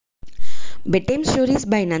Bedtime stories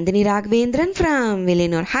by Nandini Raghavendran from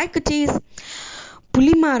Villanur. Hi cuties.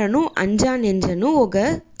 పులిమారను అంజానెంజను ఒక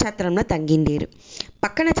ఛత్రంలో తంగిండేరు.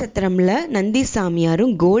 పక్కన ఛత్రంలో Nandi సామియారు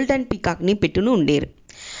golden పీకాక్ని పెట్టును ఉండేరు.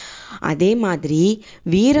 அதே மாதிரி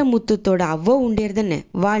வீரமுத்துத்தோட அவ்வ ఉండేదన్నే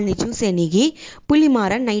వాళ్ళని చూసేనికి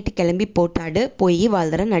పులిమార నైట్ కిளம்பి పోతాడు. పోయి వాళ్ళ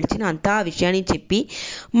దగ్గర నడిచిన అంతా విషయాన్ని చెప్పి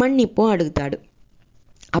మన్నిప్పు అడుగుతాడు.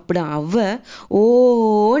 అప్పుడు అవ్వ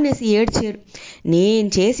ఓనేసి ఏడ్చారు. నేను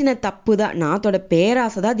చేసిన తప్పుదా, నాతోడ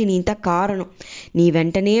పేరాసదా దీని ఇంత కారణం. నీ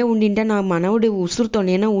వెంటనే ఉండింటే నా మనవుడు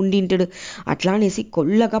ఉసురుతోనేనా ఉండింటాడు అట్లా అనేసి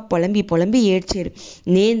కొల్లగా పొలంబి ఏడ్చారు.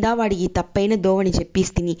 నేందా వాడికి తప్పైన దోవని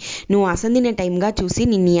చెప్పిస్తిని. నువ్వు అసందిన టైంగా చూసి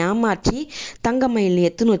నిన్ను ఏమార్చి తంగమ్మాయిల్ని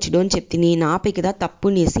ఎత్తును వచ్చిడు అని చెప్తిని. నాపైకిదా తప్పు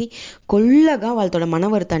నేసి కొల్లగా వాళ్ళతోడ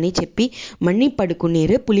మనవరుతాని చెప్పి మಣ್ಣి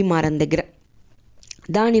పడుకునేరు పులిమారం దగ్గర.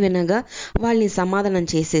 దాని వెనక వాళ్ళని సమాధానం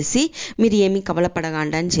చేసేసి మీరు ఏమీ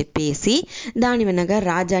కవలపడగాండి అని చెప్పేసి దాని వెనక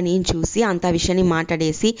రాజాని చూసి అంత విషయాన్ని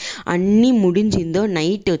మాట్లాడేసి అన్నీ ముడించిందో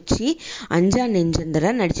నైట్ వచ్చి అంజా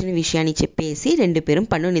నెంజందర నడిచిన విషయాన్ని చెప్పేసి రెండు పేரும்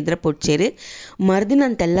పన్ను నిద్ర పొడిచారు.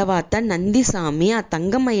 మరుదినం తెల్లవాత నందిస్వామి ఆ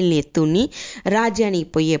తంగమయిల్ని ఎత్తుని రాజ్యానికి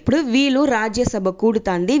పోయేప్పుడు వీళ్ళు రాజ్యసభ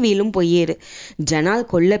కూడుతాంది, వీళ్ళు పోయేరు. జనాలు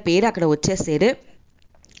కొల్ల పేరు అక్కడ వచ్చేసారు.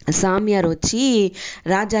 సామియార్ వచ్చి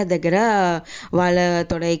రాజా దగ్గర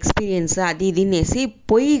వాళ్ళతోడ ఎక్స్పీరియన్స్ అది ఇది నేసి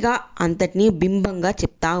పొయ్యిగా అంతటినీ బింబంగా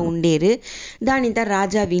చెప్తా ఉండేరు. దానింత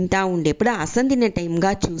రాజా వింటా ఉండేప్పుడు అసందిన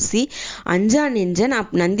టైంగా చూసి అంజా నెంజన్ ఆ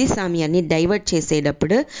నంది సామియార్ని డైవర్ట్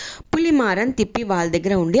చేసేటప్పుడు పులిమారన్ తిప్పి వాళ్ళ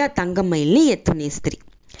దగ్గర ఉండి ఆ తంగమ్మైల్ని ఎత్తునేస్త్రి.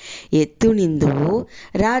 ఎత్తునిందు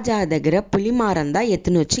రాజా దగ్గర పులిమారందా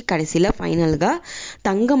ఎత్తునొచ్చి కడిసిలో ఫైనల్గా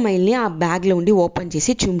తంగమ్మైల్ని ఆ బ్యాగ్లో ఉండి ఓపెన్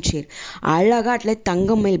చేసి చుంచారు. అలాగా అట్లే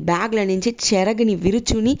తంగమ్మైల్ బ్యాగ్ల నుంచి చెరగని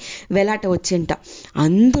విరుచుని వెలాట వచ్చింట.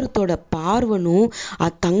 అందరితోడ పార్వను ఆ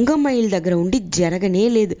తంగమ్మైల్ దగ్గర ఉండి జరగనే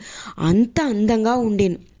లేదు. అంత అందంగా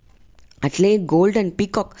ఉండేను. అట్లే గోల్డెన్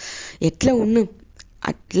పీకాక్ ఎట్లా ఉన్ను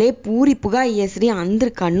అట్లే పూరిపుగా అయ్యేసరి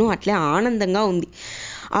అందరి కన్ను అట్లే ఆనందంగా ఉంది.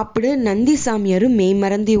 అప్పుడు నంది సామియారు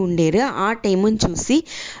మేమరంది ఉండేరు. ఆ టైముని చూసి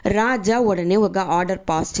రాజా ఉడనే ఒక ఆర్డర్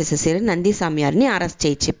పాస్ చేసేసారు నంది సామియార్ని అరెస్ట్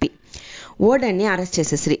చేయి చెప్పి. ఓడనే అరెస్ట్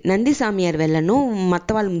చేసేసరి నంది సామియార్ వెళ్ళను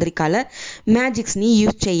మత్త వాళ్ళ ముందరికాల మ్యాజిక్స్ని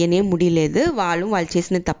యూజ్ చేయనే ముడిలేదు. వాళ్ళు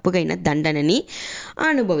చేసిన తప్పుగైన దండనని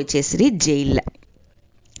అనుభవించేసరి జైల్లో.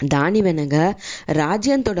 దాని వెనక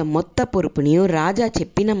రాజ్యంతోడ మొత్త పొరుపుని రాజా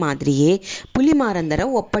చెప్పిన మాదిరియే పులిమారందర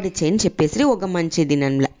ఒప్పడిచేని చెప్పేసి ఒక మంచి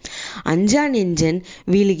దినంలో అంజా నెంజన్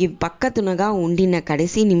వీళ్ళకి పక్కతునగా ఉండిన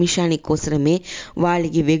కడసి నిమిషానికి కోసరమే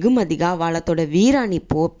వాళ్ళకి వెగుమదిగా వాళ్ళతోడ వీరాన్ని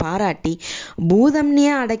పారాటి భూదంనే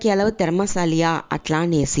అడకి అలవు తెరమసాలియా అట్లా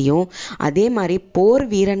నేసిயும் அதே மாதிரி போர்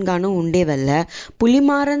வீரன்கானும் ఉండే వల్ల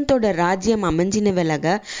పులిమారంతోడ రాజ్యం అమంజిన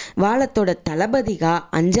వెలగా వాళ్ళతోడ తలబదిగా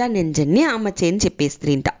అంజా నెంజన్ని అమచేని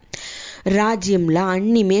చెప్పేస్త్రింట. రాజ్యంలో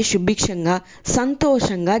అన్నిమే సుభిక్షంగా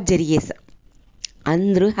సంతోషంగా జరిగేసా.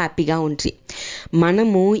 అందరూ హ్యాపీగా ఉండ్రి.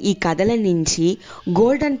 మనము ఈ కథల నుంచి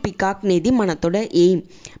గోల్డెన్ పీకాక్ అనేది మనతోడ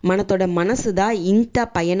మనతోడ మనసుదా ఇంత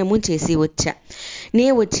పయనము చేసి వచ్చా. నే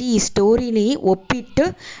వచ్చి ఈ స్టోరీని ఒప్పిట్టు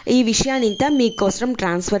ఈ విషయాన్ని ఇంత మీకోసం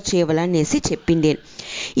ట్రాన్స్ఫర్ చేయవాలనేసి చెప్పిండేను.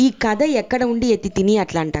 ఈ కథ ఎక్కడ ఉండి ఎత్తి తిని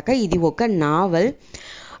అట్లా అంటాక ఇది ఒక నావల్,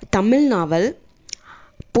 తమిళ్ నావల్,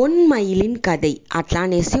 பொன்மயிலின் கதை అట్లా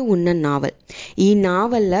అనేసి ఉన్న నావల్. ఈ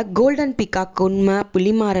నావల్ల గోల్డెన్ పీకాక్ ఉన్మ,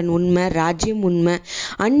 పులిమారన్ ఉన్మ, రాజ్యం ఉన్మ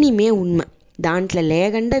అన్నిమే ఉన్మ. దాంట్లో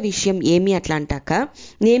లేగండ విషయం ఏమి అట్లా అంటాక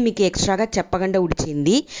నేను మీకు ఎక్స్ట్రాగా చెప్పకుండా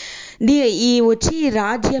ఉడిచింది ఈ వచ్చి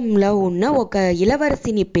రాజ్యంలో ఉన్న ఒక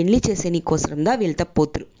ఇలవరసిని పెళ్లి చేసే నీకోసరందా వీళ్ళతో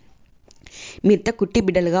పోతురు. మీరంతా కుట్టి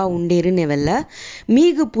బిడ్డలుగా ఉండేరునే వల్ల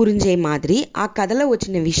మీకు పురించే మాదిరి ఆ కథలో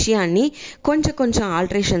వచ్చిన విషయాన్ని కొంచెం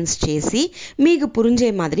ఆల్టరేషన్స్ చేసి మీకు పురించే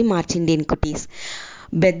మాదిరి మార్చిండేను కుటీస్.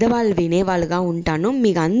 పెద్దవాళ్ళు వినేవాళ్ళుగా ఉంటాను.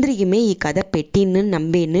 మీకు అందరికీ ఈ కథ పెట్టిను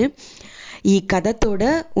నమ్మేను. ఈ కథతోడ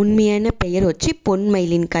ఉண்மையான பெயர் వచ్చి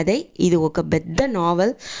பொன்மயிலின் కథ. ఇది ఒక పెద్ద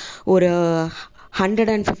నావల్. ఒక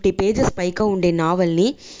 150 పేజెస్ పైగా ఉండే నావల్ని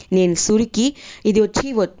నేను సురికి ఇది వచ్చి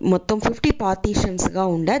మొత్తం 50 పార్టీషన్స్గా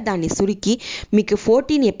దాన్ని సురికి మీకు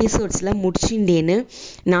 14 ఎపిసోడ్స్లో ముడిచిండేను.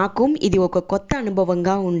 నాకు ఇది ఒక కొత్త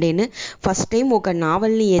అనుభవంగా ఉండేను. ఫస్ట్ టైం ఒక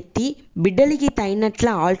నావల్ని ఎత్తి బిడ్డలకి తగినట్ల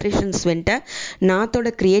ఆల్టరేషన్స్ వెంట నాతోడ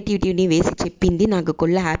క్రియేటివిటీని వేసి చెప్పింది నాకు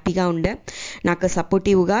కొల్ల హ్యాపీగా ఉండే. నాకు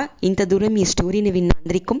సపోర్టివ్గా ఇంత దూరం ఈ స్టోరీని విన్న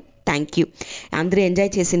అందరికీ థ్యాంక్ యూ. అందరూ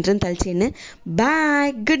ఎంజాయ్ చేసిండ్రని తలిచేను.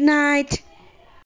 Bye, good night.